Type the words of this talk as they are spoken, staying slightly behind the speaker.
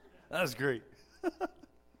That's great.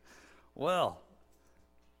 Well,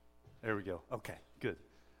 there we go. Okay, good.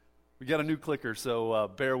 We got a new clicker, so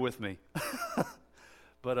bear with me.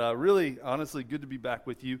 But really, honestly, good to be back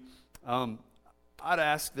with you. I'd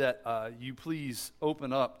ask that you please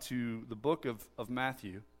open up to the book of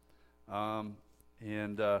Matthew,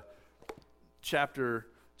 and chapter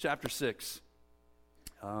 6.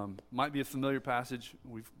 Might be a familiar passage.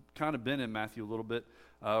 We've kind of been in Matthew a little bit.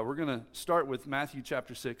 We're going to start with Matthew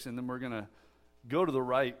chapter 6, and then we're going to go to the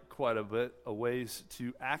right quite a bit, a ways,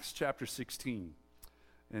 to Acts chapter 16.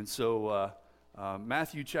 And so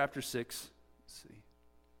Matthew chapter 6, let's see.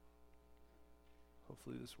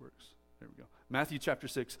 Hopefully this works. There we go. Matthew chapter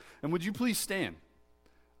 6. And would you please stand?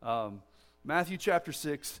 Matthew chapter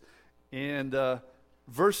 6 and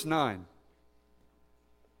verse 9.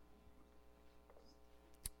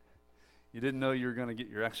 You didn't know you were going to get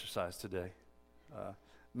your exercise today.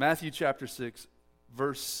 Matthew chapter 6,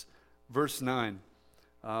 verse 9.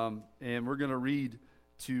 And we're going to read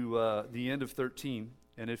to the end of 13.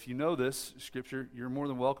 And if you know this scripture, you're more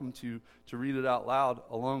than welcome to read it out loud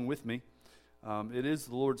along with me. It is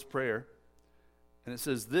the Lord's Prayer. And it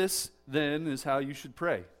says, "This then is how you should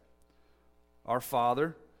pray. Our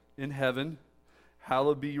Father in heaven,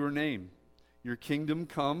 hallowed be your name. Your kingdom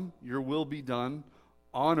come, your will be done,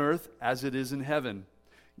 on earth as it is in heaven.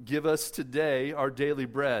 Give us today our daily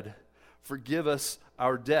bread. Forgive us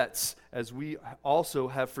our debts as we also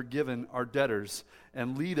have forgiven our debtors.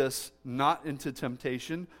 And lead us not into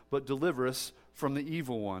temptation, but deliver us from the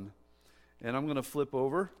evil one." And I'm going to flip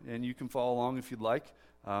over, and you can follow along if you'd like.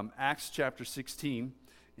 Acts chapter 16,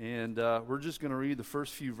 and we're just going to read the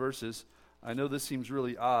first few verses. I know this seems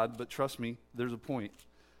really odd, but trust me, there's a point.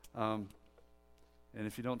 And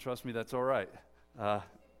if you don't trust me, that's all right.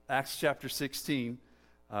 Acts chapter 16,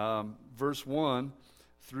 verse 1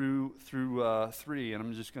 through 3, and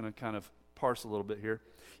I'm just going to kind of parse a little bit here.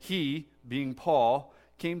 "He, being Paul,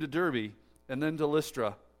 came to Derbe and then to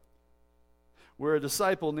Lystra, where a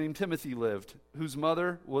disciple named Timothy lived, whose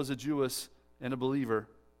mother was a Jewess and a believer,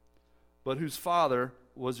 but whose father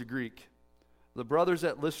was a Greek. The brothers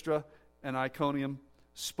at Lystra and Iconium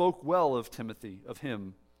spoke well of Timothy, of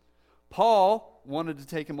him. Paul wanted to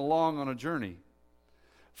take him along on a journey.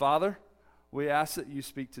 Father, we ask that you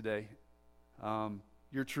speak today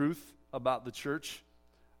your truth about the church,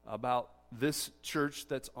 about this church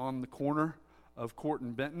that's on the corner of Court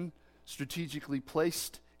and Benton, strategically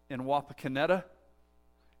placed in Wapaknaz,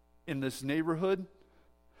 in this neighborhood.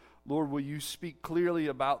 Lord, will you speak clearly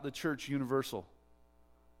about the church universal,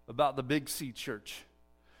 about the Big C church,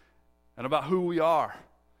 and about who we are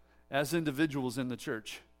as individuals in the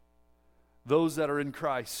church, those that are in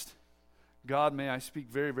Christ. God, may I speak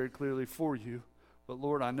very, very clearly for you, but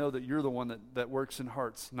Lord, I know that you're the one that works in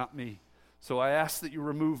hearts, not me. So I ask that you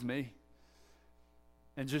remove me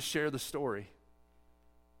and just share the story.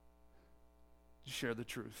 Just share the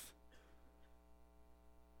truth.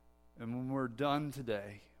 And when we're done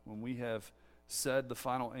today, when we have said the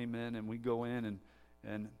final amen and we go in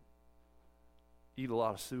and eat a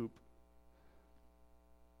lot of soup,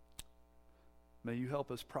 may you help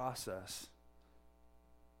us process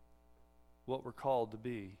what we're called to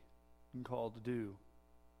be and called to do.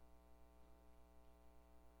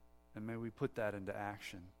 And may we put that into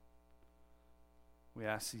action. We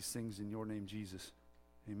ask these things in your name, Jesus.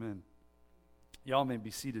 Amen. Y'all may be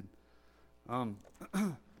seated. For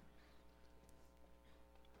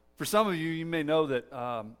some of you, you may know that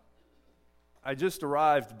I just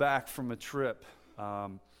arrived back from a trip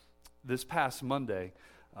this past Monday.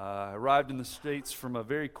 I arrived in the States from a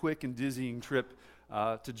very quick and dizzying trip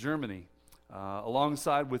to Germany,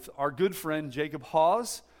 alongside with our good friend Jacob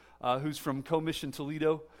Hawes, who's from Co-Mission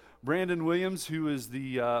Toledo, Brandon Williams, who is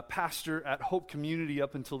the pastor at Hope Community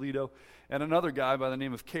up in Toledo, and another guy by the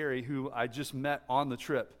name of Kerry, who I just met on the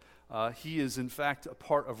trip. He is, in fact, a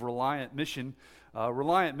part of Reliant Mission.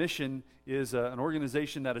 Reliant Mission is an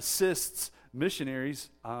organization that assists missionaries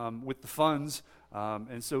with the funds,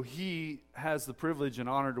 and so he has the privilege and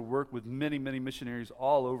honor to work with many, many missionaries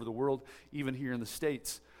all over the world, even here in the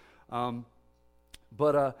States.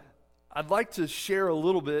 But I'd like to share a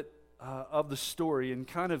little bit of the story and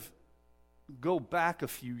kind of go back a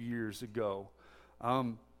few years ago.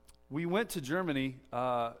 We went to Germany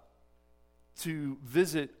to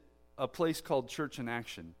visit a place called Church in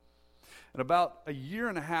Action. And about a year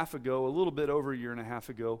and a half ago, a little bit over a year and a half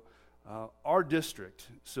ago, our district,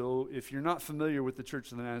 so if you're not familiar with the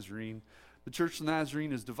Church of the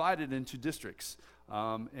Nazarene is divided into districts.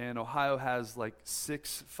 And Ohio has like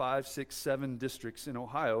 7 districts in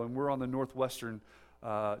Ohio, and we're on the northwestern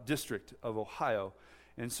district of Ohio.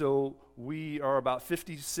 And so we are about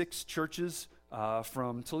 56 churches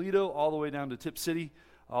from Toledo all the way down to Tip City,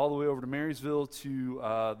 all the way over to Marysville to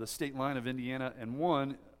the state line of Indiana, and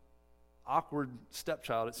one awkward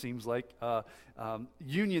stepchild, it seems like,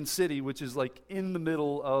 Union City, which is like in the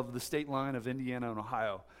middle of the state line of Indiana and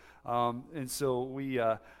Ohio. And so we,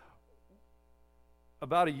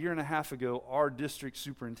 about a year and a half ago, our district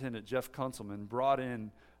superintendent, Jeff Kunzelman, brought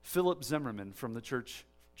in Philip Zimmerman from the Church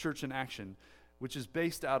in Action, which is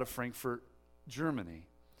based out of Frankfurt, Germany.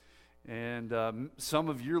 And some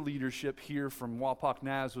of your leadership here from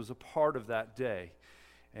wapaknaz was a part of that day.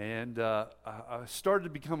 And I started to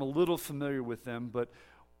become a little familiar with them, but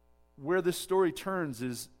where this story turns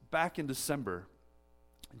is back in December.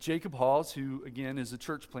 Jacob Halls, who again is a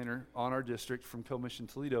church planner on our district from Co-Mission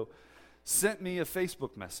Toledo, sent me a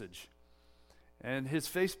Facebook message. And his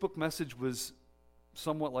Facebook message was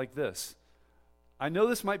somewhat like this: I know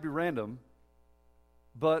this might be random,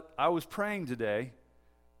 but I was praying today,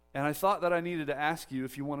 and I thought that I needed to ask you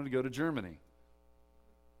if you wanted to go to Germany.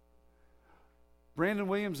 Brandon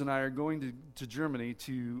Williams and I are going to Germany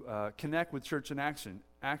to connect with Church in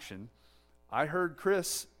Action. I heard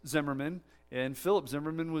Chris Zimmerman and Philip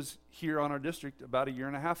Zimmerman was here on our district about a year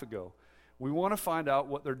and a half ago. We want to find out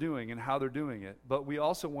what they're doing and how they're doing it, but we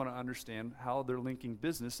also want to understand how they're linking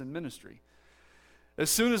business and ministry. As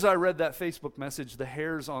soon as I read that Facebook message, the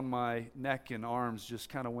hairs on my neck and arms just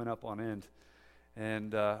kind of went up on end.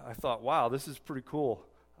 And I thought, wow, this is pretty cool.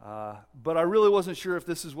 But I really wasn't sure if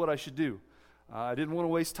this is what I should do. I didn't want to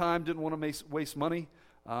waste time, didn't want to waste money.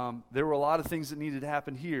 There were a lot of things that needed to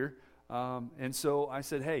happen here. And so I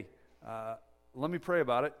said, hey, let me pray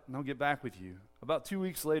about it, and I'll get back with you. About 2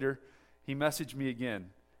 weeks later, he messaged me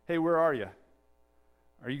again. Hey, where are you?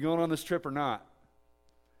 Are you going on this trip or not?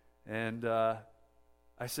 And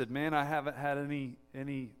I said, man, I haven't had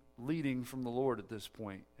any leading from the Lord at this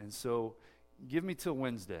point. And so give me till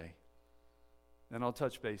Wednesday, and I'll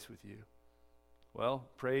touch base with you. Well,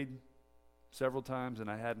 prayed several times,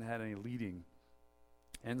 and I hadn't had any leading.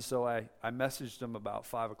 And so I messaged him about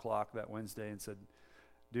 5 o'clock that Wednesday and said,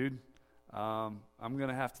 dude, I'm going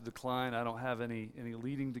to have to decline. I don't have any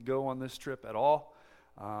leading to go on this trip at all.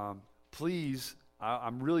 Please,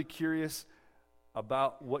 I'm really curious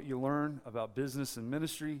about what you learn about business and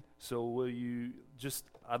ministry, so will you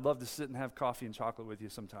I'd love to sit and have coffee and chocolate with you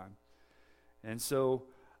sometime. And so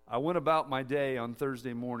I went about my day on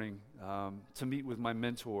Thursday morning to meet with my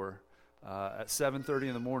mentor at 7:30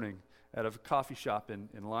 in the morning at a coffee shop in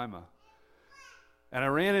Lima. And I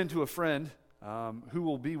ran into a friend who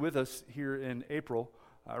will be with us here in April.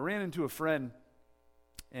 I ran into a friend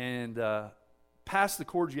and past the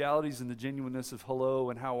cordialities and the genuineness of hello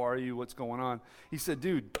and how are you, what's going on, he said,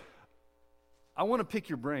 dude, I want to pick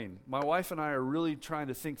your brain. My wife and I are really trying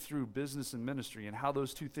to think through business and ministry and how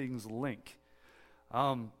those two things link.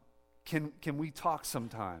 Can we talk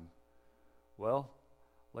sometime? Well,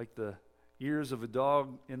 like the ears of a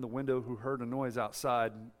dog in the window who heard a noise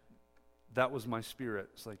outside, that was my spirit.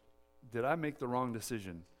 It's like, did I make the wrong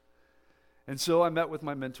decision? And so I met with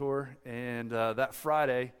my mentor, and that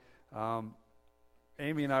Friday,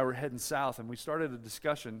 Amy and I were heading south, and we started a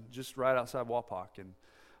discussion just right outside Wapak, and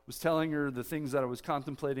was telling her the things that I was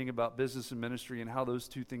contemplating about business and ministry and how those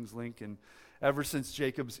two things link, and ever since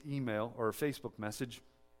Jacob's email or Facebook message.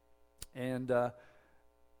 And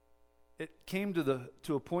it came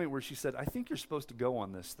to a point where she said, I think you're supposed to go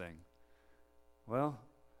on this thing. Well,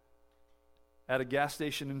 at a gas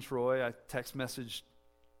station in Troy, I text messaged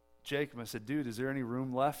Jacob. I said, dude, is there any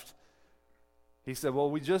room left? He said, well,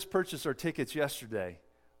 we just purchased our tickets yesterday,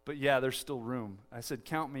 but yeah, there's still room. I said,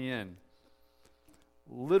 count me in.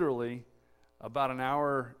 Literally, about an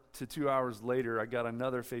hour to 2 hours later, I got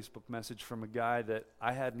another Facebook message from a guy that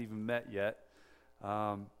I hadn't even met yet.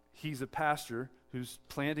 He's a pastor who's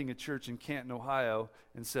planting a church in Canton, Ohio,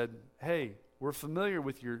 and said, hey, we're familiar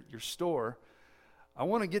with your store. I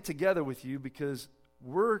want to get together with you because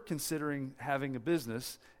we're considering having a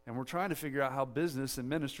business, and we're trying to figure out how business and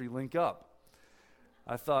ministry link up.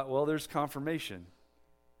 I thought, well, there's confirmation.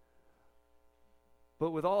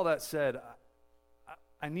 But with all that said,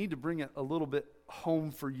 I need to bring it a little bit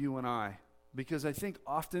home for you and I, because I think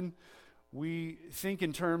often we think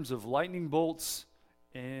in terms of lightning bolts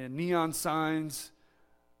and neon signs,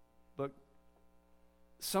 but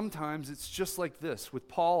sometimes it's just like this with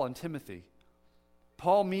Paul and Timothy.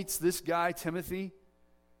 Paul meets this guy, Timothy,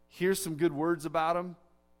 hears some good words about him,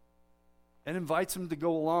 and invites him to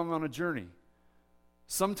go along on a journey.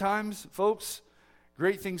 Sometimes, folks,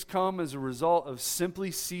 great things come as a result of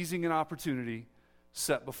simply seizing an opportunity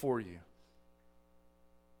set before you.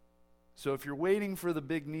 So if you're waiting for the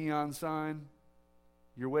big neon sign,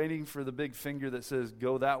 You're waiting for the big finger that says,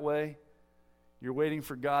 go that way. You're waiting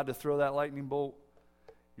for God to throw that lightning bolt.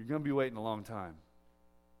 You're going to be waiting a long time.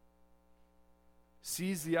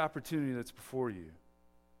 Seize the opportunity that's before you.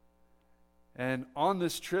 And on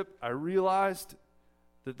this trip, I realized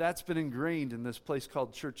that that's been ingrained in this place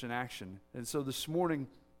called Church in Action. And so this morning,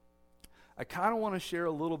 I kind of want to share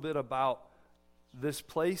a little bit about this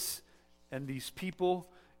place and these people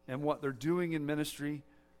and what they're doing in ministry.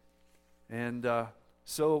 And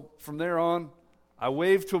so from there on, I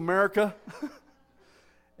waved to America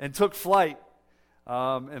and took flight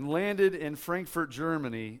and landed in Frankfurt,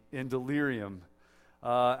 Germany in delirium.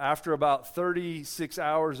 After about 36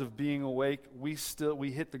 hours of being awake, we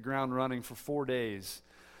hit the ground running for 4 days.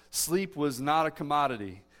 Sleep was not a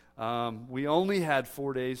commodity. We only had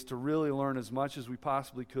 4 days to really learn as much as we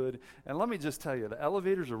possibly could. And let me just tell you, the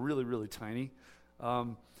elevators are really, really tiny.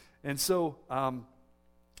 And so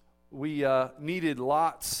we needed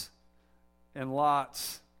lots and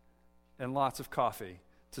lots and lots of coffee,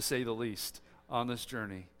 to say the least, on this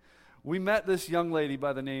journey. We met this young lady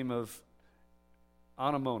by the name of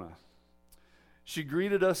Anamona. She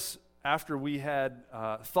greeted us after we had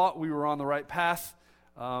thought we were on the right path.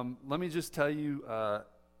 Let me just tell you,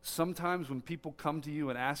 sometimes when people come to you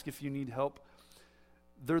and ask if you need help,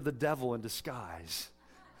 they're the devil in disguise.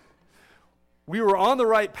 We were on the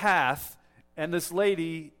right path, and this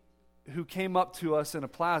lady who came up to us in a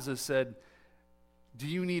plaza said, "Do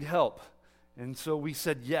you need help?" And so we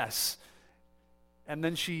said yes. And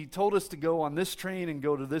then she told us to go on this train and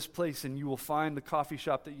go to this place, and you will find the coffee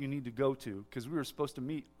shop that you need to go to, because we were supposed to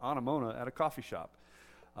meet Anamona at a coffee shop.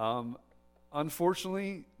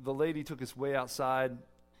 Unfortunately, the lady took us way outside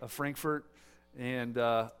of Frankfurt, and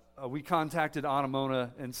we contacted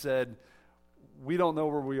Anamona and said, "We don't know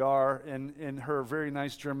where we are," and in her very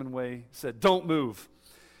nice German way said, "Don't move."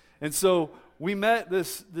 And so we met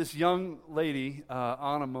this young lady,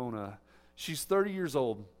 Anamona. She's 30 years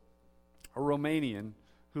old, a Romanian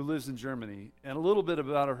who lives in Germany. And a little bit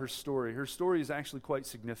about her story. Her story is actually quite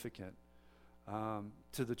significant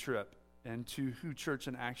to the trip and to who Church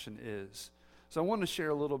in Action is. So I want to share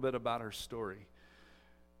a little bit about her story.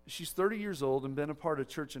 She's 30 years old and been a part of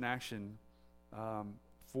Church in Action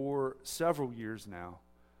for several years now.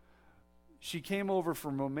 She came over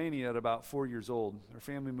from Romania at about 4 years old. Her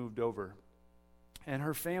family moved over. And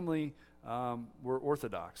her family were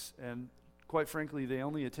Orthodox. And quite frankly, they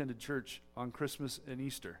only attended church on Christmas and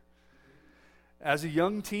Easter. As a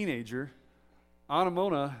young teenager,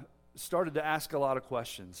 Anamona started to ask a lot of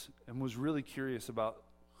questions and was really curious about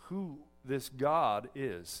who this God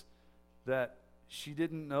is that she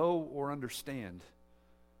didn't know or understand.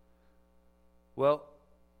 Well,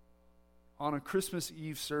 on a Christmas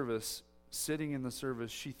Eve service, sitting in the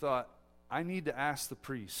service, she thought, I need to ask the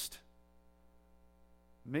priest.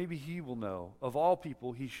 Maybe he will know. Of all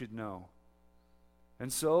people, he should know.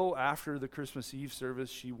 And so, after the Christmas Eve service,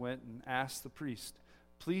 she went and asked the priest,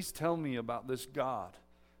 please tell me about this God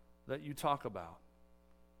that you talk about.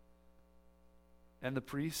 And the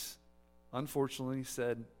priest, unfortunately,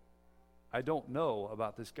 said, I don't know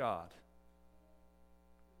about this God.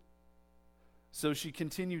 So she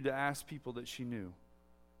continued to ask people that she knew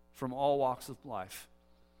from all walks of life.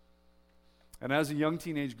 And as a young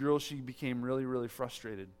teenage girl, she became really, really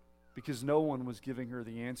frustrated because no one was giving her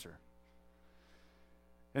the answer.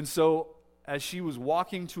 And so, as she was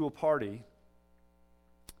walking to a party,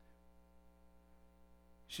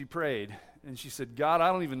 she prayed and she said, God,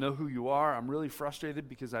 I don't even know who you are. I'm really frustrated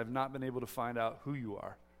because I've not been able to find out who you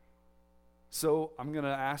are. So I'm going to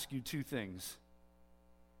ask you two things.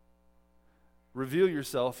 Reveal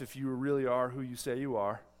yourself if you really are who you say you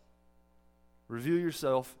are. Reveal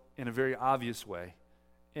yourself in a very obvious way,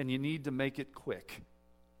 and you need to make it quick.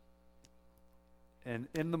 And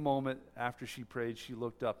in the moment after she prayed, she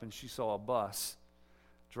looked up and she saw a bus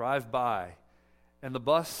drive by, and the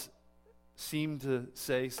bus seemed to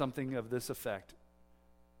say something of this effect.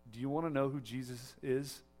 Do you want to know who Jesus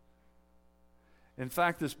is? In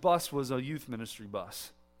fact, this bus was a youth ministry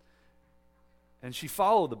bus. And she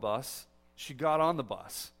followed the bus. She got on the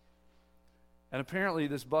bus. And apparently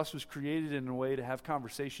this bus was created in a way to have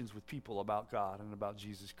conversations with people about God and about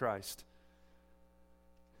Jesus Christ.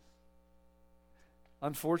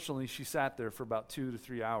 Unfortunately, she sat there for about 2 to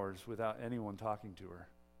 3 hours without anyone talking to her.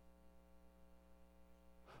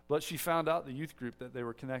 But she found out the youth group that they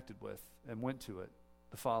were connected with and went to it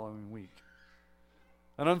the following week.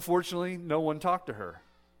 And unfortunately, no one talked to her.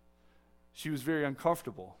 She was very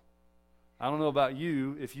uncomfortable. I don't know about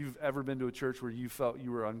you, if you've ever been to a church where you felt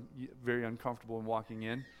you were very uncomfortable in walking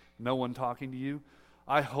in, no one talking to you.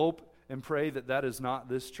 I hope and pray that that is not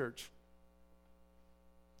this church.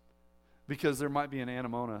 because there might be an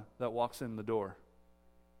Anamona that walks in the door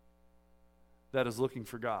that is looking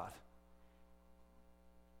for God.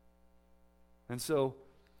 And so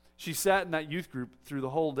she sat in that youth group through the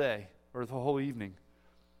whole day or the whole evening.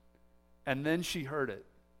 And then she heard it,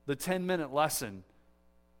 the 10-minute lesson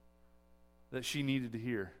that she needed to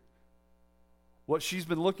hear. What she's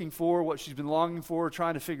been looking for, what she's been longing for,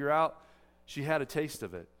 trying to figure out, she had a taste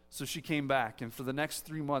of it. So she came back, and for the next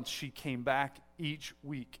 3 months, she came back each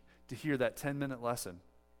week to hear that 10-minute lesson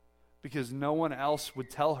because no one else would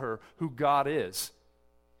tell her who God is.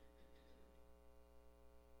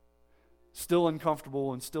 Still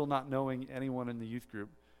uncomfortable and still not knowing anyone in the youth group,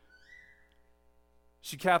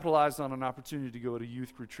 she capitalized on an opportunity to go to a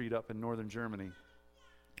youth retreat up in northern Germany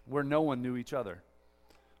where no one knew each other.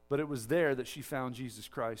 But it was there that she found Jesus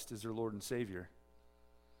Christ as her Lord and Savior.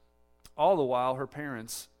 All the while, her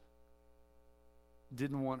parents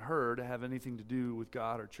didn't want her to have anything to do with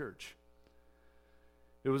God or church.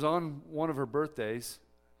 It was on one of her birthdays,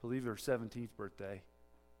 I believe her 17th birthday,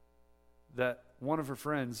 that one of her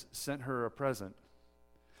friends sent her a present.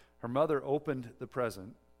 Her mother opened the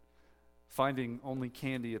present, finding only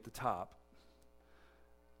candy at the top,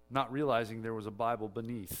 not realizing there was a Bible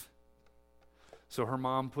beneath. So her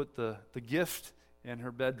mom put the gift in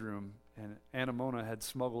her bedroom, and Anamona had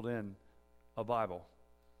smuggled in a Bible.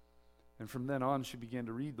 And from then on, she began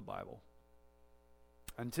to read the Bible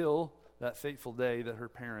until that fateful day that her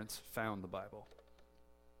parents found the Bible.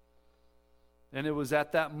 And it was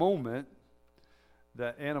at that moment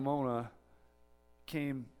that Anamona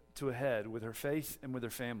came to a head with her faith and with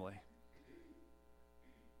her family.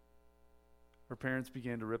 Her parents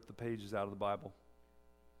began to rip the pages out of the Bible.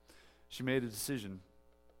 She made a decision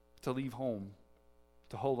to leave home,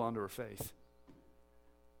 to hold on to her faith.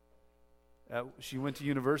 She went to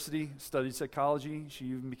university, studied psychology, she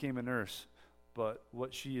even became a nurse. But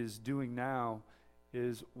what she is doing now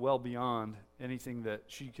is well beyond anything that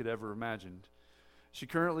she could ever imagined. She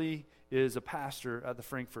currently is a pastor at the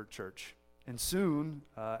Frankfurt Church. And soon,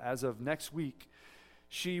 as of next week,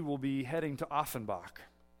 she will be heading to Offenbach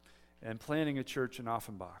and planning a church in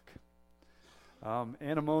Offenbach.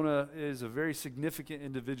 Anamona is a very significant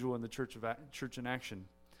individual in the Church in Action.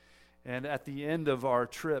 And at the end of our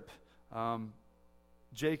trip,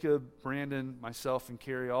 Jacob, Brandon, myself, and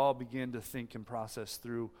Carrie all began to think and process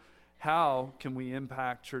through how can we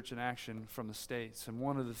impact Church in Action from the States. And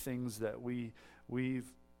one of the things that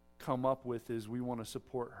we've come up with is we want to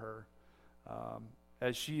support her.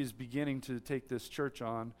 As she is beginning to take this church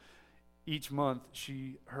on, each month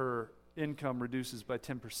her income reduces by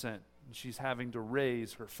 10%. And she's having to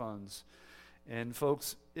raise her funds. And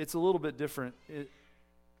folks, it's a little bit different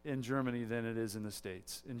in Germany than it is in the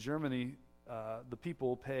States. In Germany, the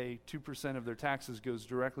people pay 2% of their taxes goes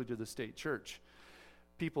directly to the state church.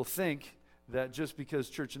 People think that just because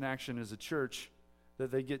Church in Action is a church,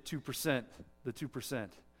 that they get 2%, the 2%,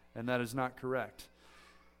 and that is not correct.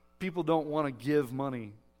 People don't want to give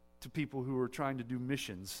money to people who are trying to do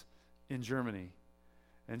missions in Germany.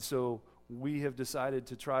 And so we have decided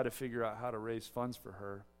to try to figure out how to raise funds for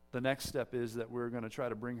her. The next step is that we're going to try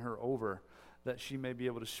to bring her over, that she may be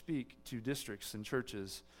able to speak to districts and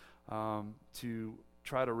churches to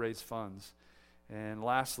try to raise funds. And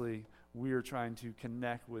lastly, we are trying to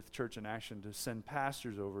connect with Church in Action to send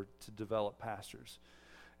pastors over to develop pastors.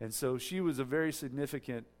 And so she was a very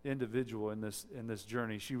significant individual in this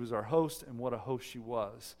journey. She was our host, and what a host she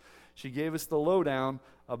was. She gave us the lowdown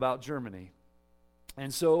about Germany.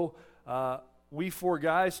 And so we four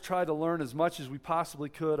guys tried to learn as much as we possibly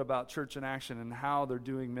could about Church in Action and how they're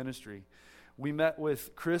doing ministry. We met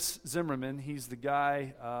with Chris Zimmerman. He's the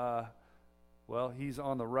guy, he's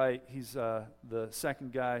on the right. He's the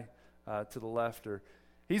second guy to the left, or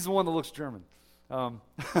he's the one that looks German.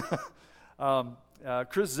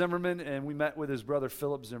 Chris Zimmerman, and we met with his brother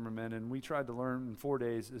Philip Zimmerman, and we tried to learn in 4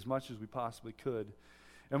 days as much as we possibly could.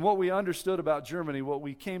 And what we understood about Germany, what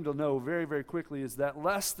we came to know very, very quickly, is that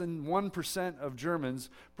less than 1% of Germans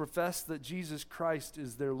profess that Jesus Christ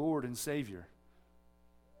is their Lord and Savior.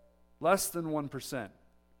 Less than 1%.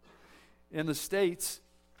 In the States,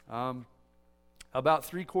 about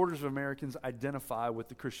 3/4 of Americans identify with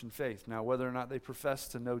the Christian faith. Now, whether or not they profess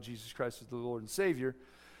to know Jesus Christ as the Lord and Savior,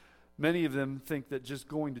 many of them think that just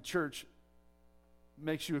going to church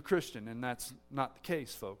makes you a Christian, and that's not the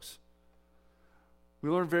case, folks. We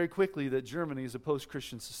learned very quickly that Germany is a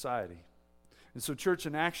post-Christian society. And so Church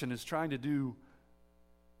in Action is trying to do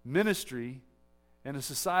ministry in a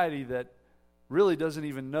society that really doesn't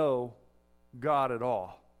even know God at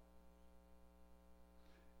all.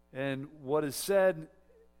 And what is said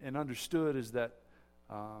and understood is that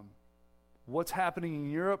what's happening in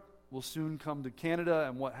Europe will soon come to Canada,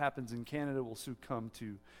 and what happens in Canada will soon come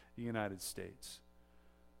to the United States.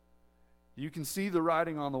 You can see the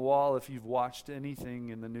writing on the wall if you've watched anything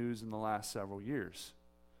in the news in the last several years.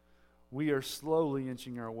 We are slowly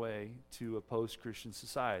inching our way to a post-Christian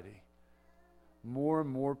society. More and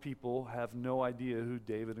more people have no idea who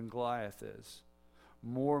David and Goliath is.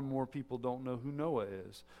 More and more people don't know who Noah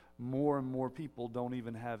is. More and more people don't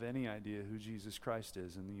even have any idea who Jesus Christ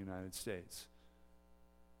is in the United States.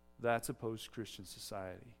 That's a post-Christian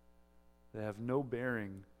society. They have no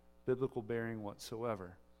bearing, biblical bearing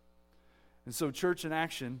whatsoever. And so Church in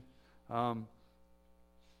Action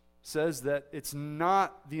says that it's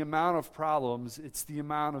not the amount of problems, it's the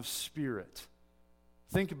amount of spirit.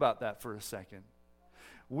 Think about that for a second.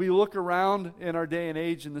 We look around in our day and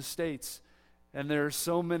age in the States, and there are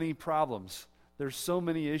so many problems. There's so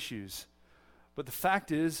many issues. But the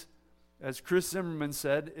fact is, as Chris Zimmerman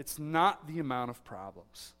said, it's not the amount of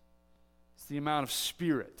problems. It's the amount of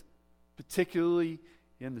spirit, particularly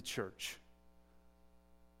in the church.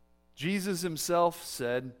 Jesus himself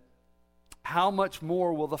said, "How much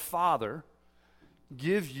more will the Father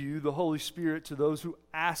give you the Holy Spirit to those who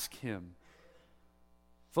ask him?"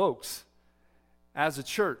 Folks, as a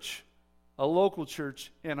church, a local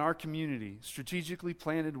church in our community, strategically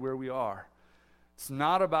planted where we are, it's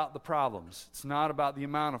not about the problems. It's not about the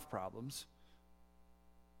amount of problems.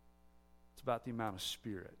 It's about the amount of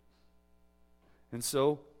spirit. And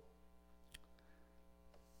so,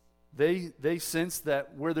 they sense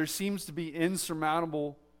that where there seems to be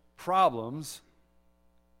insurmountable problems,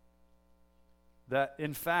 that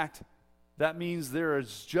in fact, that means there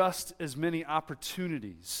is just as many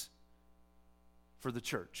opportunities for the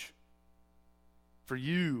church, for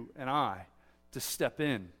you and I to step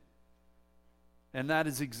in. And that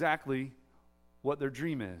is exactly what their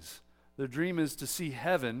dream is. Their dream is to see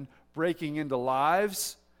heaven breaking into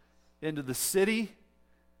lives, into the city,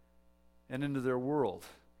 and into their world.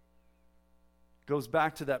 Goes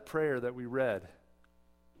back to that prayer that we read.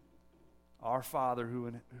 Our Father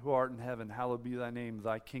who art in heaven, hallowed be thy name.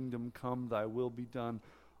 Thy kingdom come, thy will be done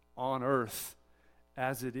on earth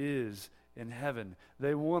as it is in heaven.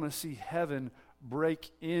 They want to see heaven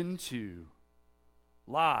break into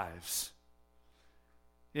lives,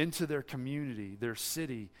 into their community, their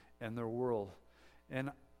city, and their world.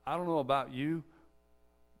 And I don't know about you,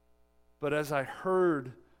 but as I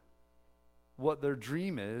heard what their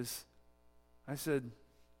dream is, I said,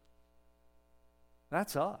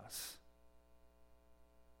 that's us.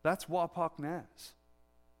 That's wapaknaz.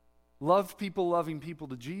 Love people, loving people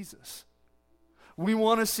to Jesus. We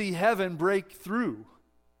want to see heaven break through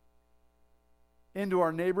into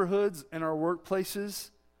our neighborhoods and our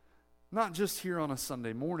workplaces, not just here on a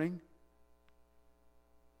Sunday morning,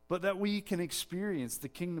 but that we can experience the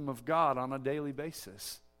kingdom of God on a daily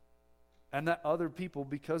basis. And that other people,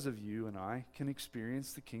 because of you and I, can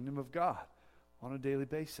experience the kingdom of God on a daily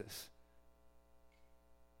basis.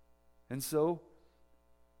 And so,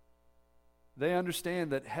 they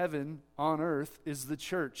understand that heaven on earth is the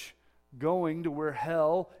church going to where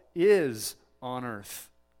hell is on earth.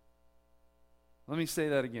 Let me say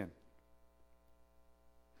that again.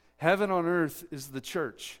 Heaven on earth is the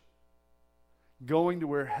church going to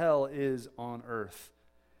where hell is on earth,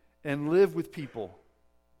 and live with people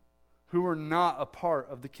who are not a part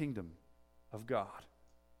of the kingdom of God.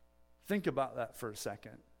 Think about that for a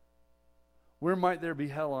second. Where might there be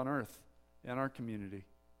hell on earth? In our community,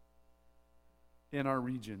 in our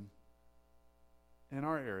region, in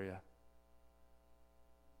our area.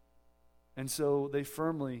 And so they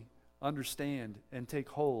firmly understand and take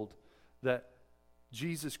hold that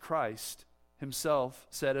Jesus Christ himself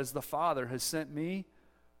said, as the Father has sent me,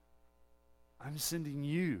 I'm sending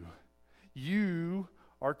you. You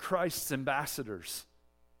are Christ's ambassadors.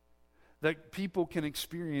 That people can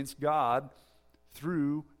experience God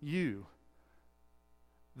through you.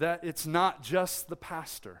 That it's not just the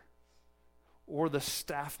pastor or the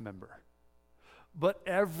staff member, but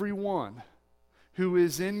everyone who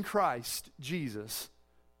is in Christ Jesus,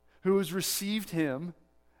 who has received him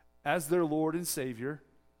as their Lord and Savior,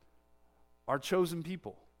 are chosen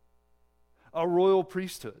people, a royal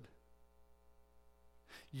priesthood.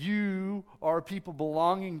 You are people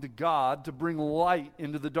belonging to God to bring light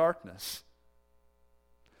into the darkness.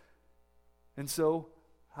 And so,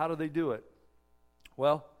 how do they do it?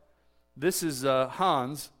 Well, this is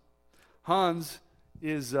Hans. Hans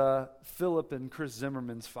is Philip and Chris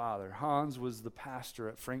Zimmerman's father. Hans was the pastor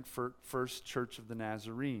at Frankfurt First Church of the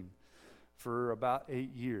Nazarene for about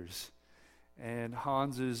 8 years. And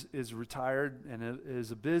Hans is retired and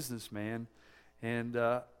is a businessman. And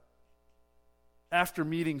after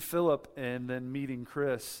meeting Philip and then meeting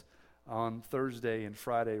Chris, on Thursday and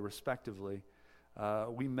Friday, respectively.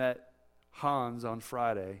 We met Hans on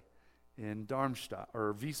Friday in Darmstadt,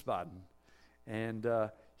 or Wiesbaden. And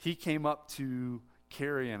he came up to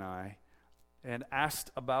Carrie and I and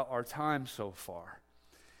asked about our time so far.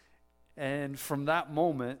 And from that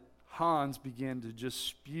moment, Hans began to just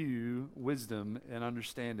spew wisdom and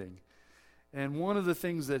understanding. And one of the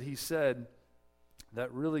things that he said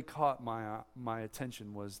that really caught my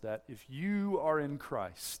attention was that if you are in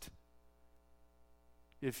Christ,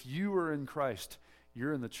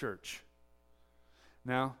 you're in the church.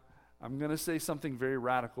 Now, I'm going to say something very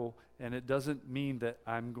radical, and it doesn't mean that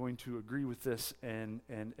I'm going to agree with this and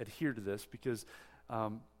adhere to this, because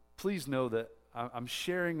please know that I'm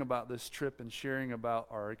sharing about this trip and sharing about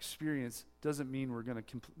our experience doesn't mean we're going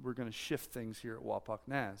to shift things here at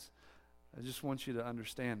wapaknaz. I just want you to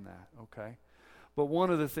understand that, okay? But one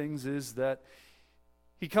of the things is that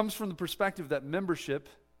he comes from the perspective that membership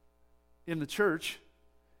in the church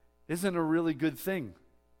isn't a really good thing.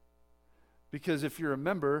 Because if you're a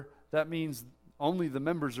member, that means only the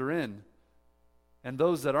members are in. And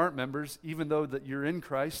those that aren't members, even though that you're in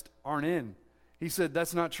Christ, aren't in. He said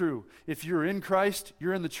that's not true. If you're in Christ,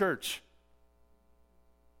 you're in the church.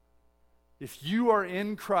 If you are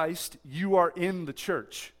in Christ, you are in the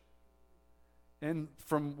church. And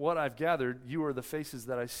from what I've gathered, you are the faces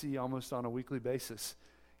that I see almost on a weekly basis.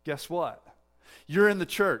 Guess what? You're in the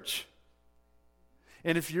church.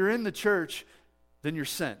 And if you're in the church, then you're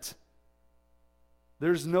sent.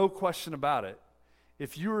 There's no question about it.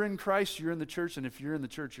 If you are in Christ, you're in the church, and if you're in the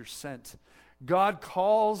church, you're sent. God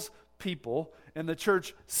calls people, and the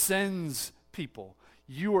church sends people.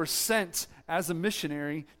 You are sent as a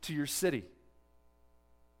missionary to your city,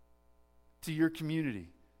 to your community.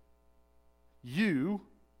 You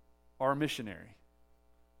are a missionary.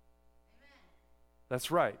 Amen. That's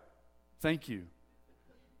right. Thank you.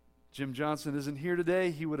 Jim Johnson isn't here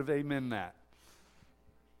today. He would have amen that.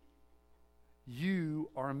 You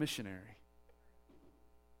are a missionary.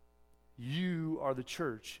 You are the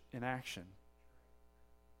church in action.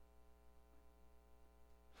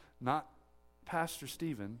 Not Pastor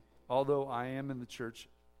Stephen, although I am in the church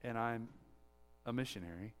and I'm a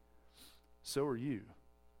missionary, so are you.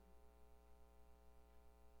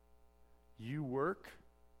 You work,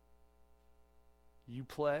 you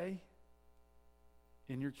play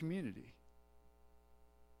in your community.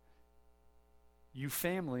 You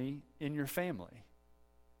family in your family.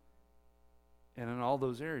 And in all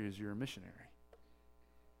those areas, you're a missionary.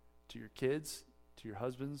 To your kids, to your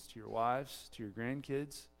husbands, to your wives, to your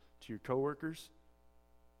grandkids, to your coworkers,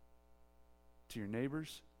 to your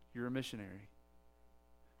neighbors, you're a missionary.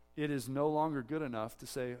 It is no longer good enough to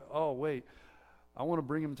say, oh, wait, I want to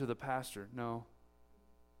bring him to the pastor. No.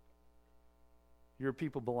 You're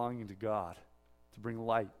people belonging to God to bring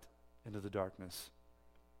light into the darkness.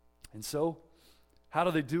 And so, how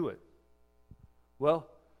do they do it? Well,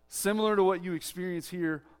 similar to what you experience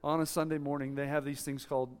here on a Sunday morning, they have these things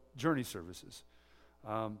called journey services.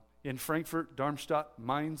 In Frankfurt, Darmstadt,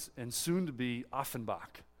 Mainz, and soon to be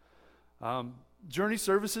Offenbach. Journey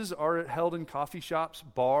services are held in coffee shops,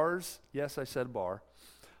 bars, yes, I said bar,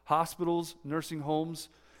 hospitals, nursing homes,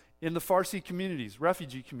 in the Farsi communities,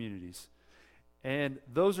 refugee communities. And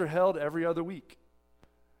those are held every other week.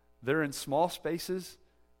 They're in small spaces,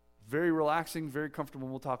 very relaxing, very comfortable.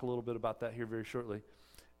 We'll talk a little bit about that here very shortly.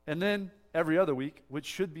 And then every other week, which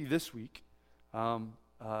should be this week,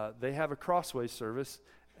 they have a crossway service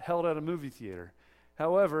held at a movie theater.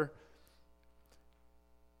 However,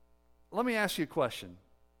 let me ask you a question.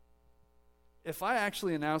 If I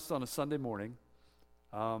actually announced on a Sunday morning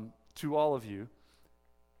to all of you,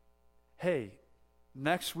 hey,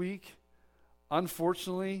 next week,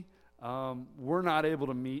 unfortunately, we're not able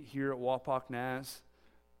to meet here at wapaknaz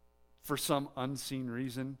for some unseen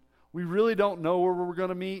reason. We really don't know where we're going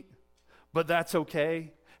to meet, but that's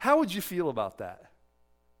okay. How would you feel about that?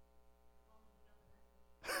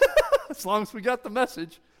 As long as we got the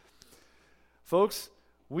message. Folks,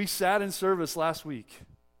 we sat in service last week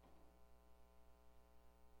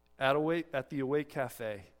at the Awake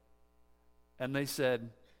Cafe, and they said,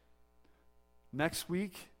 next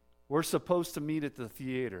week, we're supposed to meet at the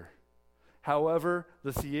theater. However,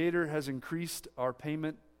 the theater has increased our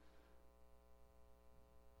payment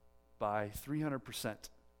by 300%.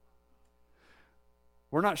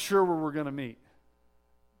 We're not sure where we're going to meet.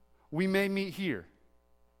 We may meet here.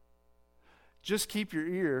 Just keep your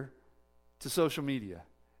ear to social media,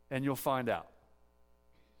 and you'll find out.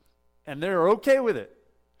 And they're okay with it.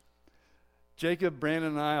 Jacob,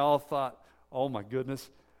 Brandon, and I all thought, oh my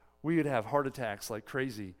goodness, we would have heart attacks like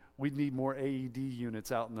crazy. We'd need more AED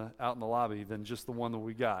units out in the lobby than just the one that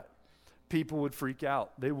we got. People would freak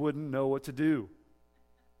out. They wouldn't know what to do.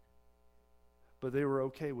 But they were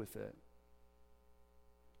okay with it.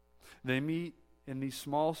 They meet in these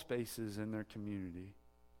small spaces in their community.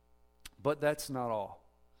 But that's not all.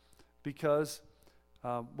 Because,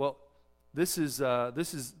 this is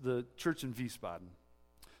the church in Wiesbaden.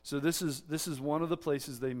 So this is one of the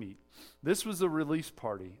places they meet. This was a release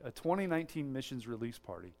party, a 2019 missions release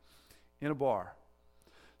party in a bar.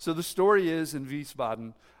 So the story is in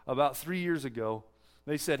Wiesbaden, about 3 years ago,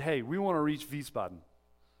 they said, hey, we want to reach Wiesbaden.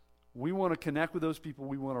 We want to connect with those people.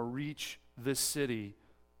 We want to reach this city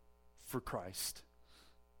for Christ.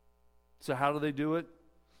 So how do they do it?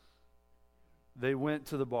 They went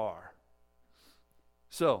to the bar.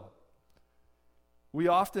 So, we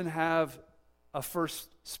often have a first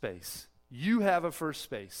space. You have a first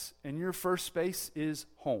space, and your first space is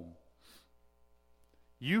home.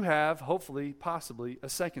 You have, hopefully, possibly, a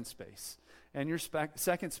second space, and your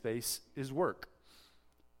second space is work.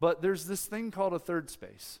 But there's this thing called a third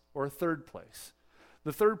space, or a third place.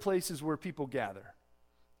 The third place is where people gather.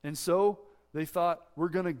 And so, they thought, we're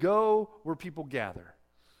going to go where people gather.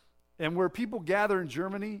 And where people gather in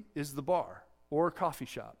Germany is the bar, or a coffee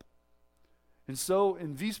shop. And so,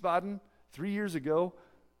 in Wiesbaden, 3 years ago,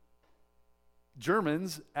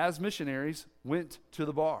 Germans, as missionaries, went to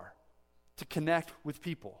the bar to connect with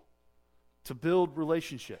people, to build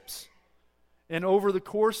relationships. And over the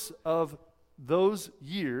course of those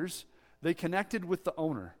years, they connected with the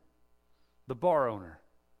owner, the bar owner.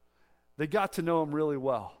 They got to know him really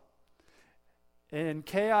well. And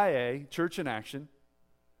KIA, Church in Action,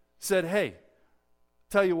 said, hey,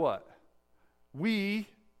 tell you what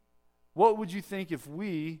would you think if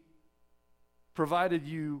we provided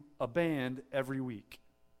you a band every week?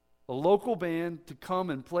 A local band to come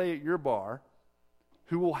and play at your bar,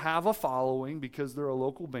 who will have a following because they're a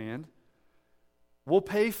local band. We'll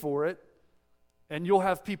pay for it, and you'll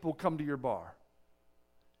have people come to your bar.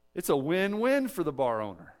 It's a win-win for the bar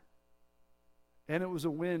owner. And it was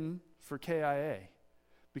a win for KIA,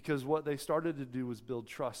 because what they started to do was build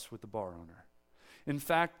trust with the bar owner. In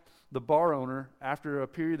fact, the bar owner, after a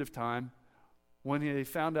period of time, when they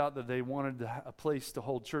found out that they wanted a place to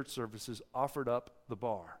hold church services, offered up the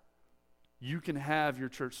bar. You can have your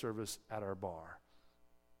church service at our bar.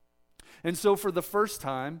 And so for the first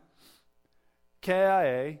time,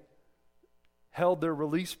 KIA held their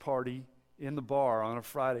release party in the bar on a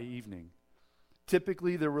Friday evening.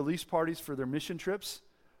 Typically, their release parties for their mission trips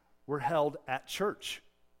were held at church,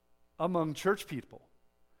 among church people.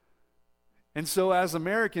 And so as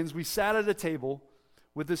Americans, we sat at a table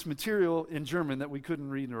with this material in German that we couldn't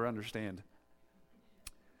read or understand,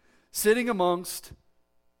 sitting amongst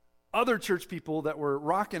other church people that were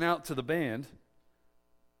rocking out to the band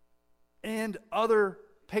and other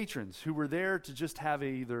patrons who were there to just have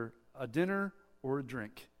either a dinner or a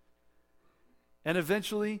drink. And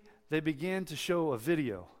eventually, they began to show a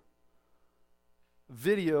video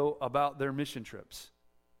about their mission trips.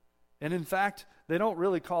 And in fact, they don't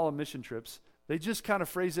really call them mission trips. They just kind of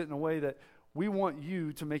phrase it in a way that we want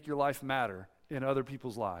you to make your life matter in other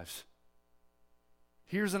people's lives.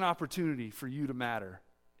 Here's an opportunity for you to matter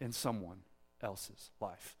in someone else's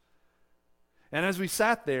life. And as we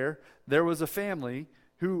sat there, there was a family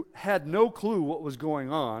who had no clue what was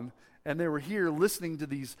going on, and they were here listening to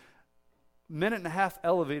these minute-and-a-half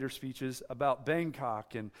elevator speeches about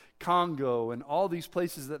Bangkok and Congo and all these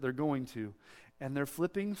places that they're going to, and they're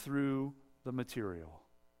flipping through the material.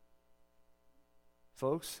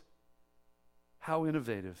 Folks, how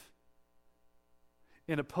innovative.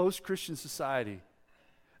 In a post-Christian society,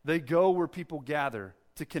 they go where people gather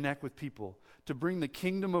to connect with people, to bring the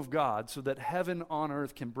kingdom of God so that heaven on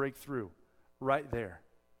earth can break through right there.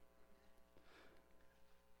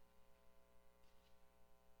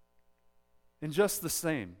 And just the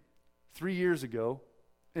same, 3 years ago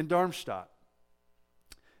in Darmstadt,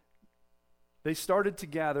 they started to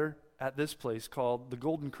gather at this place called the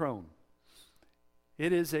Golden Krone.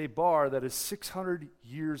 It is a bar that is 600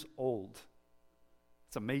 years old.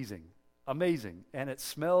 It's amazing, amazing. And it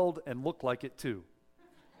smelled and looked like it too.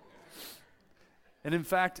 And in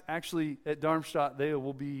fact, actually at Darmstadt, they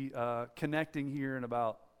will be connecting here in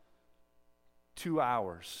about 2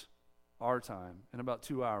 hours, our time. In about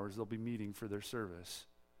 2 hours, they'll be meeting for their service.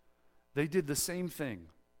 They did the same thing.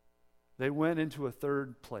 They went into a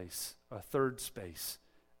third place, a third space,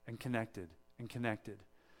 and connected and connected.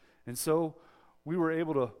 And so we were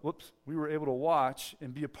able to watch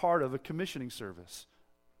and be a part of a commissioning service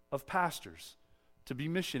of pastors to be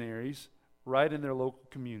missionaries right in their local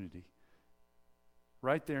community,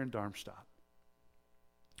 right there in Darmstadt.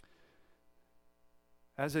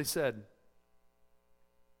 As I said,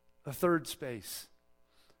 a third space.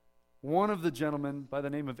 One of the gentlemen by the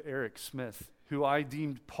name of Eric Smith, who I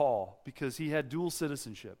deemed Paul because he had dual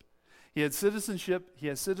citizenship. He has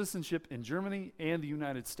citizenship in Germany and the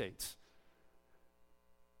United States.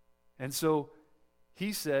 And so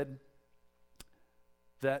he said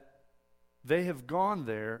that they have gone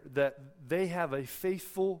there, that they have a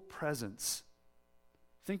faithful presence.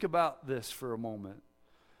 Think about this for a moment.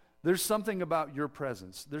 There's something about your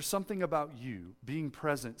presence. There's something about you being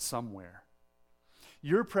present somewhere.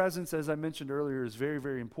 Your presence, as I mentioned earlier, is very,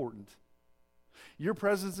 very important. Your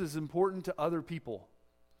presence is important to other people.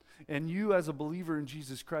 And you, as a believer in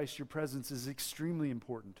Jesus Christ, your presence is extremely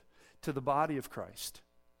important to the body of Christ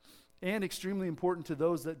and extremely important to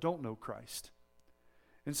those that don't know Christ.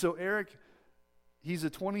 And so Eric, he's a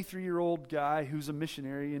 23-year-old guy who's a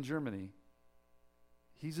missionary in Germany.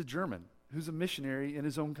 He's a German who's a missionary in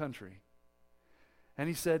his own country. And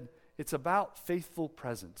he said, it's about faithful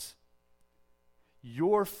presence.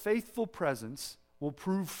 Your faithful presence will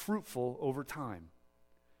prove fruitful over time.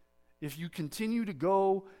 If you continue to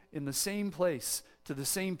go in the same place to the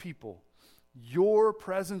same people, your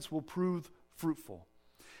presence will prove fruitful.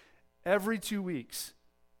 Every 2 weeks,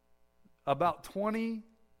 about 20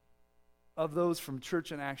 of those from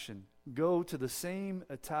Church in Action go to the same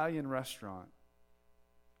Italian restaurant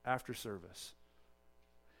after service.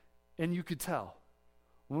 And you could tell,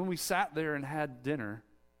 when we sat there and had dinner,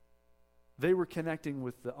 they were connecting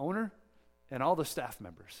with the owner and all the staff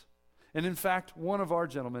members. And in fact, one of our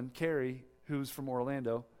gentlemen, Kerry, who's from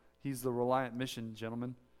Orlando, he's the Reliant Mission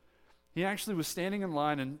gentleman, he actually was standing in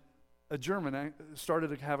line and a German started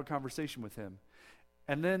to have a conversation with him.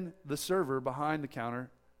 And then the server behind the counter,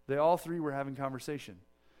 they all three were having conversation.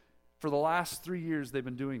 For the last 3 years, they've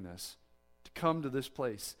been doing this, to come to this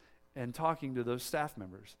place and talking to those staff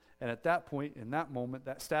members. And at that point, in that moment,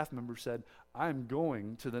 that staff member said, I'm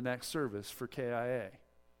going to the next service for KIA.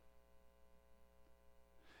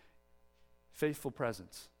 Faithful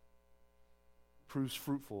presence proves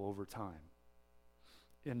fruitful over time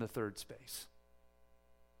in the third space.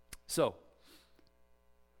 So,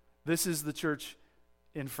 this is the church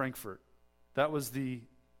in Frankfurt. That was the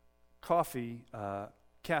coffee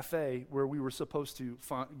cafe where we were supposed to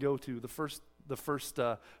go to the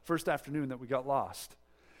first afternoon that we got lost.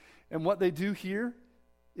 And what they do here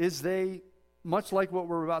is they, much like what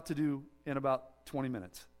we're about to do in about 20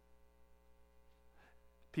 minutes,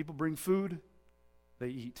 people bring food, they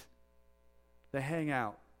eat, they hang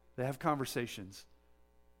out, they have conversations,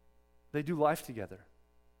 they do life together,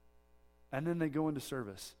 and then they go into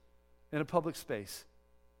service in a public space.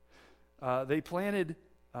 They planted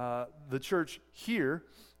the church here,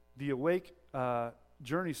 the Awake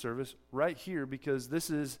Journey service, right here, because this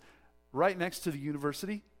is right next to the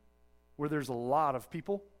university where there's a lot of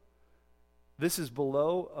people. This is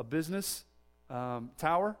below a business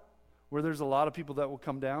tower where there's a lot of people that will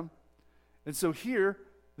come down. And so here,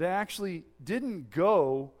 they actually didn't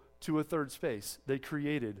go to a third space. They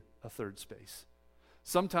created a third space.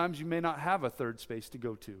 Sometimes you may not have a third space to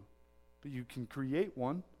go to, but you can create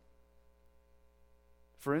one.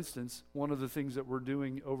 For instance, one of the things that we're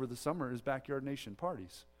doing over the summer is Backyard Nation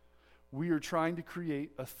parties. We are trying to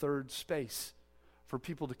create a third space for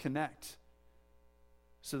people to connect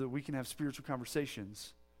so that we can have spiritual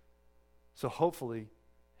conversations. So hopefully,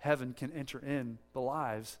 heaven can enter in the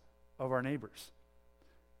lives of our neighbors.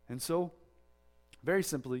 And so, very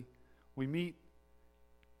simply, we meet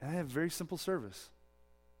and have a very simple service.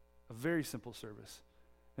 A very simple service.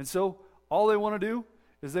 And so, all they want to do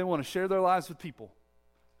is they want to share their lives with people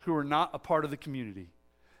who are not a part of the community.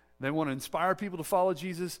 They want to inspire people to follow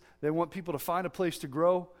Jesus. They want people to find a place to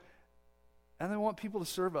grow. And they want people to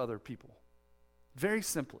serve other people. Very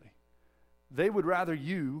simply. They would rather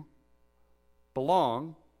you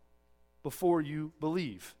belong before you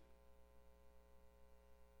believe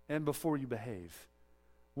and before you behave.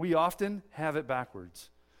 We often have it backwards.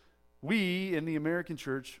 We, in the American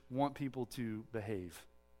church, want people to behave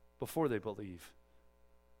before they believe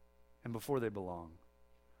and before they belong.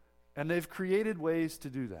 And they've created ways to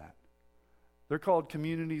do that. They're called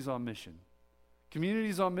communities on mission.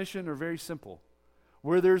 Communities on mission are very simple.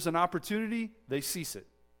 Where there's an opportunity, they seize it.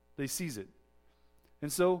 They seize it.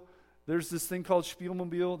 And so there's this thing called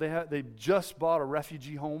Spielmobile. They just bought a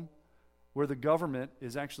refugee home where the government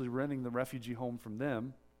is actually renting the refugee home from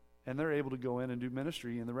them, and they're able to go in and do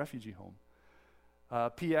ministry in the refugee home.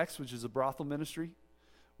 PX, which is a brothel ministry.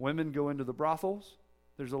 Women go into the brothels.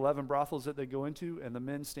 There's 11 brothels that they go into, and the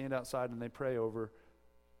men stand outside and they pray over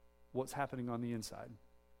what's happening on the inside.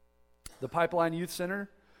 The Pipeline Youth Center,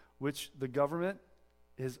 which the government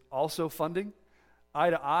is also funding. Eye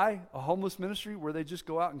to Eye, a homeless ministry where they just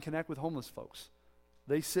go out and connect with homeless folks.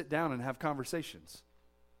 They sit down and have conversations.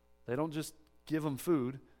 They don't just give them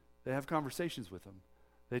food, they have conversations with them.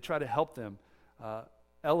 They try to help them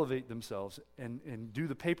elevate themselves and do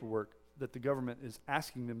the paperwork that the government is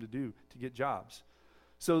asking them to do to get jobs.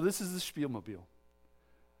 So this is the Spielmobile.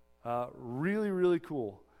 Really, really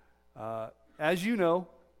cool. As you know,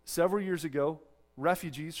 several years ago,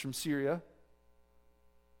 refugees from Syria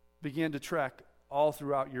began to trek all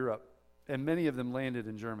throughout Europe, and many of them landed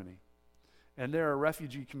in Germany. And there are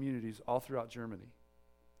refugee communities all throughout Germany.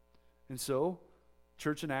 And so,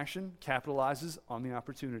 Church in Action capitalizes on the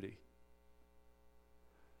opportunity.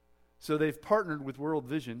 So they've partnered with World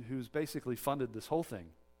Vision, who's basically funded this whole thing,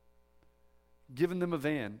 given them a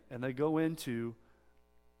van, and they go into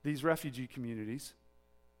these refugee communities,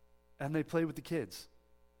 and they play with the kids.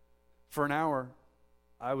 For an hour,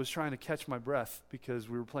 I was trying to catch my breath because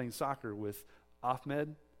we were playing soccer with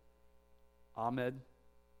Ahmed,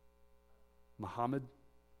 Muhammad,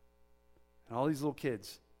 and all these little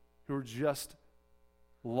kids who are just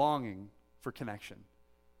longing for connection.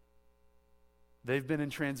 They've been in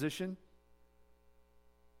transition,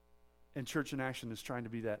 and Church in Action is trying to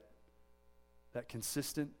be that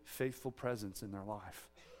consistent, faithful presence in their life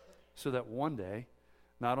so that one day,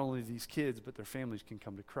 not only these kids, but their families can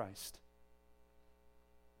come to Christ.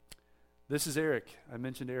 This is Eric. I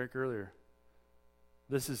mentioned Eric earlier.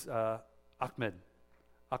 This is Ahmed.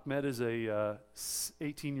 Ahmed is a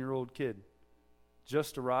 18-year-old kid,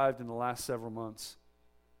 just arrived in the last several months.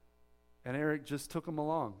 And Eric just took him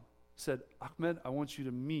along, said, Ahmed, I want you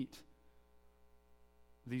to meet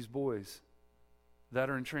these boys that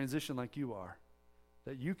are in transition like you are,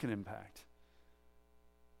 that you can impact.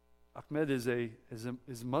 Ahmed is a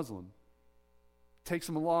Muslim. Takes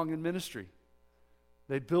him along in ministry.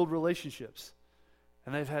 They build relationships.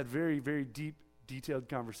 And they've had very, very deep, detailed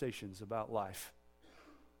conversations about life.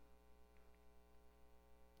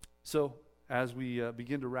 So, as we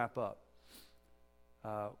begin to wrap up,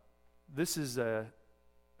 this is a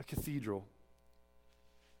cathedral.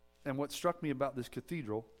 And what struck me about this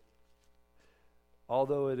cathedral,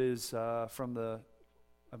 although it is from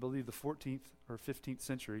I believe the 14th or 15th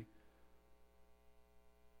century,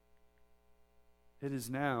 it is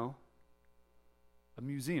now a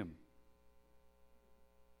museum.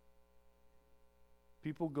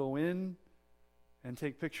 People go in and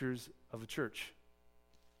take pictures of a church.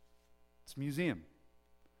 It's a museum.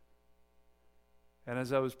 And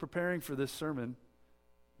as I was preparing for this sermon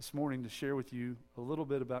this morning to share with you a little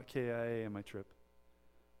bit about KIA and my trip,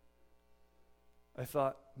 I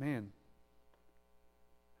thought, man,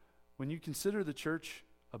 when you consider the church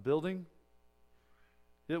a building,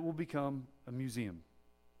 it will become a museum.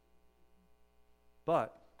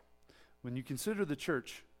 But when you consider the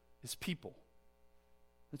church as people,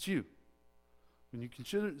 that's you. When you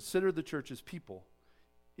consider the church as people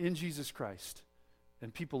in Jesus Christ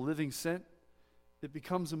and people living sent, it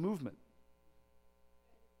becomes a movement.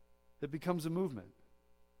 It becomes a movement.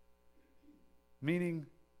 Meaning,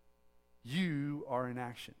 you are in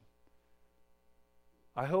action.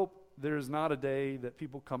 I hope there is not a day that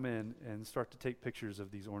people come in and start to take pictures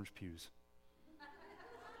of these orange pews.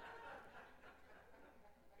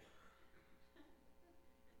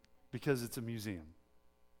 Because it's a museum.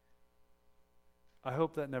 I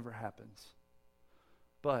hope that never happens.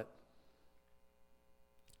 But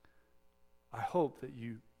I hope that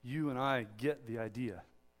you and I get the idea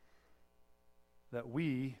that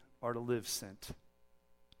we are to live sent.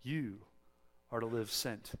 You are to live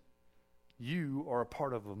sent. You are a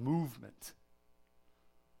part of a movement.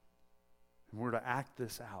 And we're to act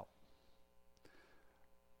this out.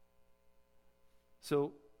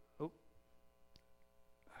 So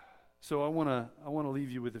I want to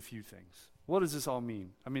leave you with a few things. What does this all mean?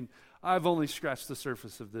 I mean, I've only scratched the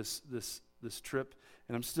surface of this trip,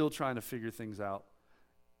 and I'm still trying to figure things out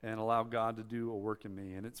and allow God to do a work in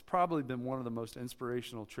me. And it's probably been one of the most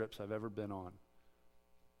inspirational trips I've ever been on.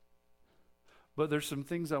 But there's some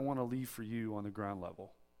things I want to leave for you on the ground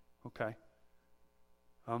level, okay?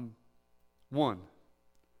 One,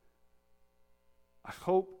 I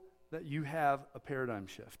hope that you have a paradigm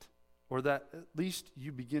shift, or that at least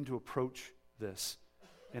you begin to approach this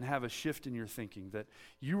and have a shift in your thinking, that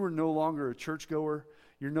you are no longer a churchgoer,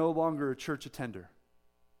 you're no longer a church attender.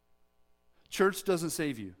 Church doesn't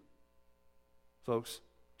save you, folks.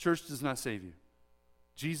 Church does not save you.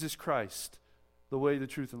 Jesus Christ, the way, the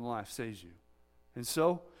truth, and the life, saves you. And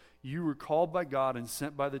so, you were called by God and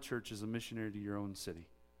sent by the church as a missionary to your own city.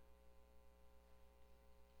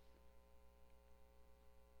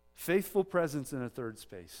 Faithful presence in a third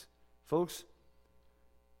space. Folks,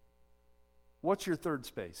 What's your third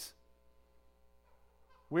space?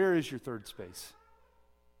 Where is your third space?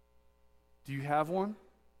 Do you have one?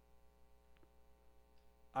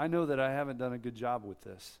 I know that I haven't done a good job with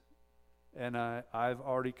this. And I've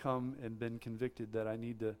already come and been convicted that I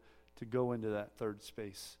need to go into that third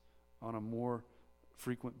space on a more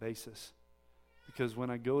frequent basis. Because when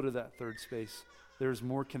I go to that third space, there's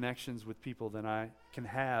more connections with people than I can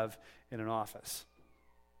have in an office.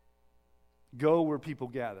 Go where people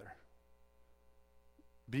gather.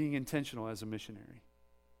 Being intentional as a missionary.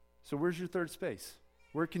 So where's your third space?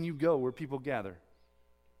 Where can you go where people gather?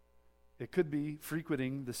 It could be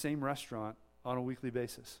frequenting the same restaurant on a weekly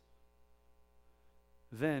basis.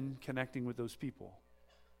 Then connecting with those people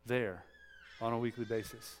there on a weekly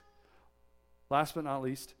basis. Last but not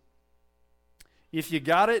least, if you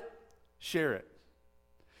got it, share it.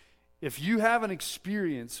 If you have an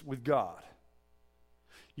experience with God,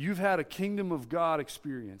 you've had a kingdom of God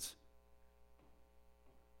experience,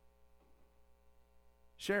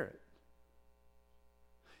 share it.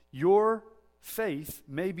 Your faith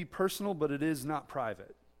may be personal, but it is not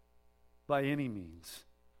private by any means.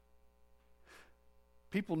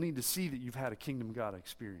 People need to see that you've had a kingdom of God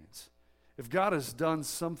experience. If God has done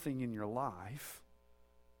something in your life,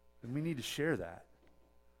 then we need to share that.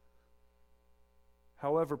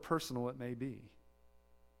 However personal it may be.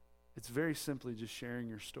 It's very simply just sharing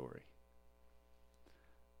your story.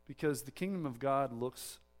 Because the kingdom of God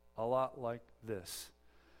looks a lot like this.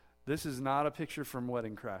 This is not a picture from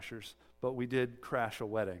Wedding Crashers, but we did crash a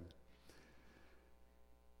wedding.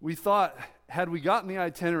 We thought, had we gotten the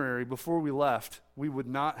itinerary before we left, we would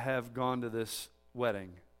not have gone to this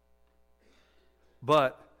wedding.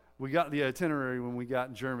 But we got the itinerary when we got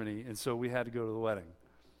in Germany, and so we had to go to the wedding.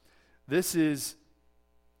 This is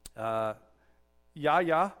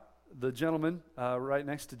Yahya, the gentleman right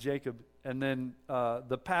next to Jacob, and then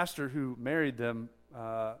the pastor who married them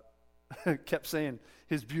kept saying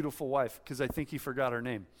his beautiful wife, because I think he forgot her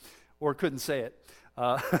name, or couldn't say it.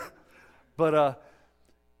 But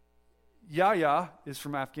Yahya is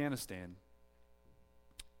from Afghanistan,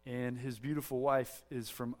 and his beautiful wife is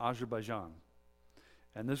from Azerbaijan.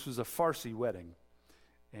 And this was a Farsi wedding.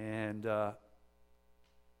 And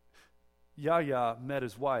Yahya met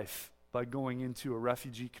his wife by going into a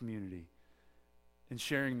refugee community and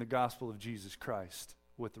sharing the gospel of Jesus Christ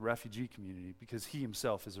with the refugee community, because he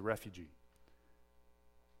himself is a refugee.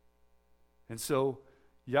 And so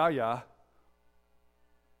Yahya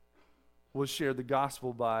was shared the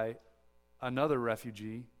gospel by another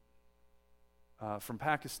refugee from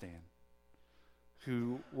Pakistan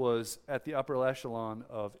who was at the upper echelon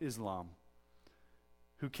of Islam,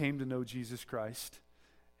 who came to know Jesus Christ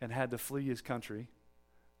and had to flee his country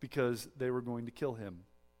because they were going to kill him.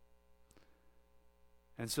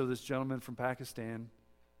 And so this gentleman from Pakistan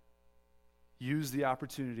used the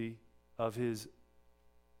opportunity of his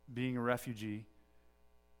being a refugee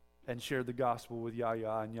and shared the gospel with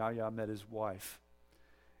Yahya, and Yahya met his wife.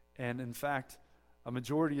 And in fact, a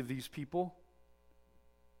majority of these people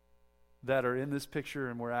that are in this picture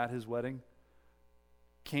and were at his wedding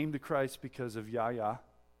came to Christ because of Yahya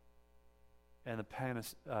and the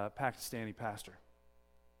Pakistani pastor.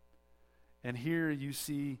 And here you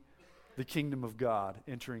see the kingdom of God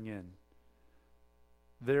entering in.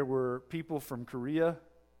 There were people from Korea,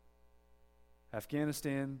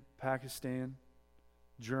 Afghanistan, Pakistan,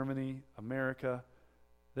 Germany, America.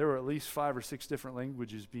 There were at least 5 or 6 different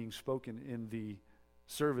languages being spoken in the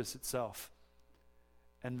service itself.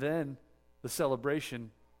 And then the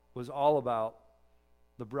celebration was all about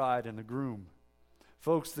the bride and the groom.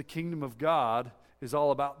 Folks, the kingdom of God is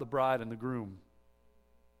all about the bride and the groom.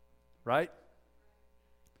 Right?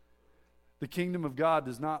 The kingdom of God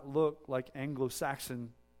does not look like Anglo-Saxon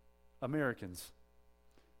Americans.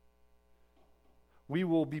 We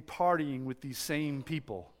will be partying with these same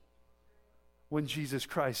people when Jesus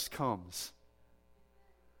Christ comes.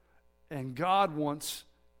 And God wants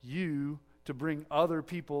you to bring other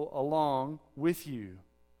people along with you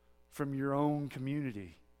from your own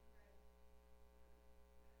community.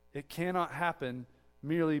 It cannot happen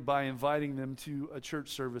merely by inviting them to a church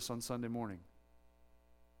service on Sunday morning.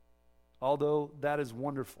 Although that is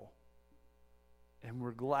wonderful. And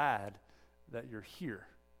we're glad that you're here.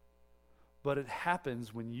 But it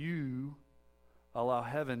happens when you allow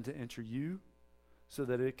heaven to enter you so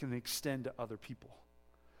that it can extend to other people.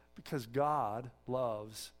 Because God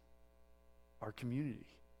loves our community.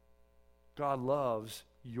 God loves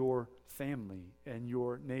your family and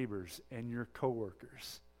your neighbors and your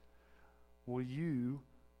coworkers. Will you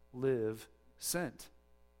live sent?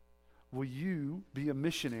 Will you be a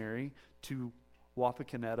missionary to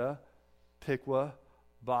Wapaknaz, Piqua,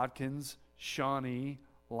 Bodkins, Shawnee,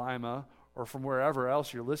 Lima, or from wherever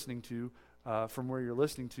else you're listening to, from where you're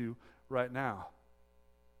listening to right now.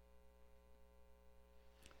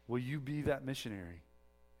 Will you be that missionary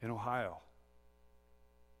in Ohio,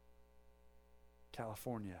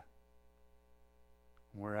 California,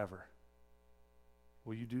 wherever?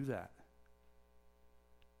 Will you do that?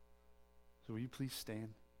 So will you please stand?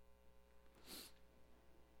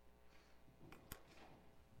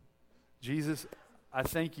 Jesus, I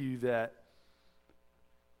thank you that,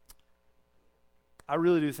 I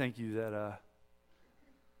really do thank you that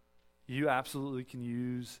you absolutely can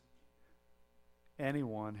use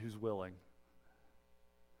anyone who's willing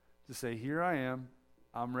to say, here I am,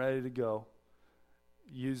 I'm ready to go.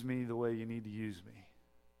 Use me the way you need to use me.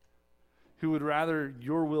 Who would rather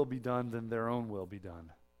your will be done than their own will be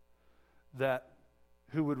done.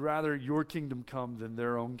 Who would rather your kingdom come than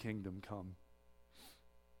their own kingdom come.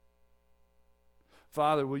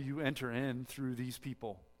 Father, will you enter in through these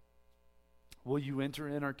people? Will you enter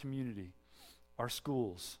in our community, our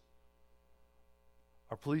schools,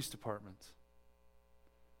 our police departments,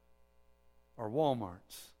 our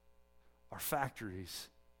Walmarts, our factories,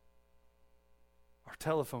 our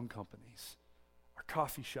telephone companies, our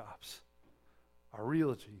coffee shops, our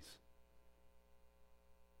realties?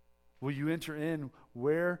 Will you enter in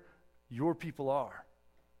where your people are?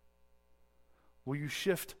 Will you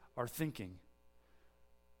shift our thinking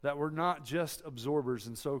that we're not just absorbers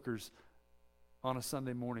and soakers on a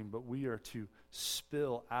Sunday morning, but we are to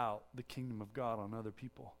spill out the kingdom of God on other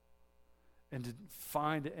people and to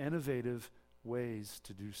find innovative ways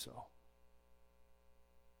to do so?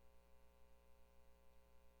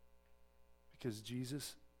 Because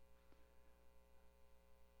Jesus,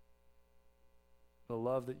 the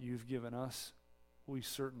love that you've given us, we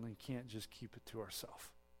certainly can't just keep it to ourselves.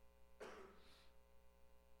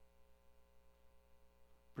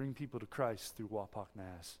 Bring people to Christ through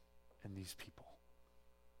wapaknaz and these people.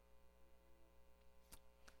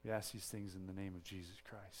 We ask these things in the name of Jesus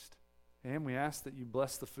Christ. And we ask that you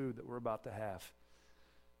bless the food that we're about to have.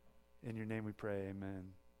 In your name we pray,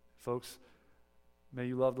 amen. Folks, may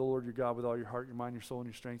you love the Lord your God with all your heart, your mind, your soul, and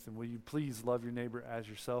your strength. And will you please love your neighbor as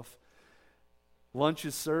yourself? Lunch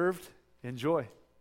is served. Enjoy.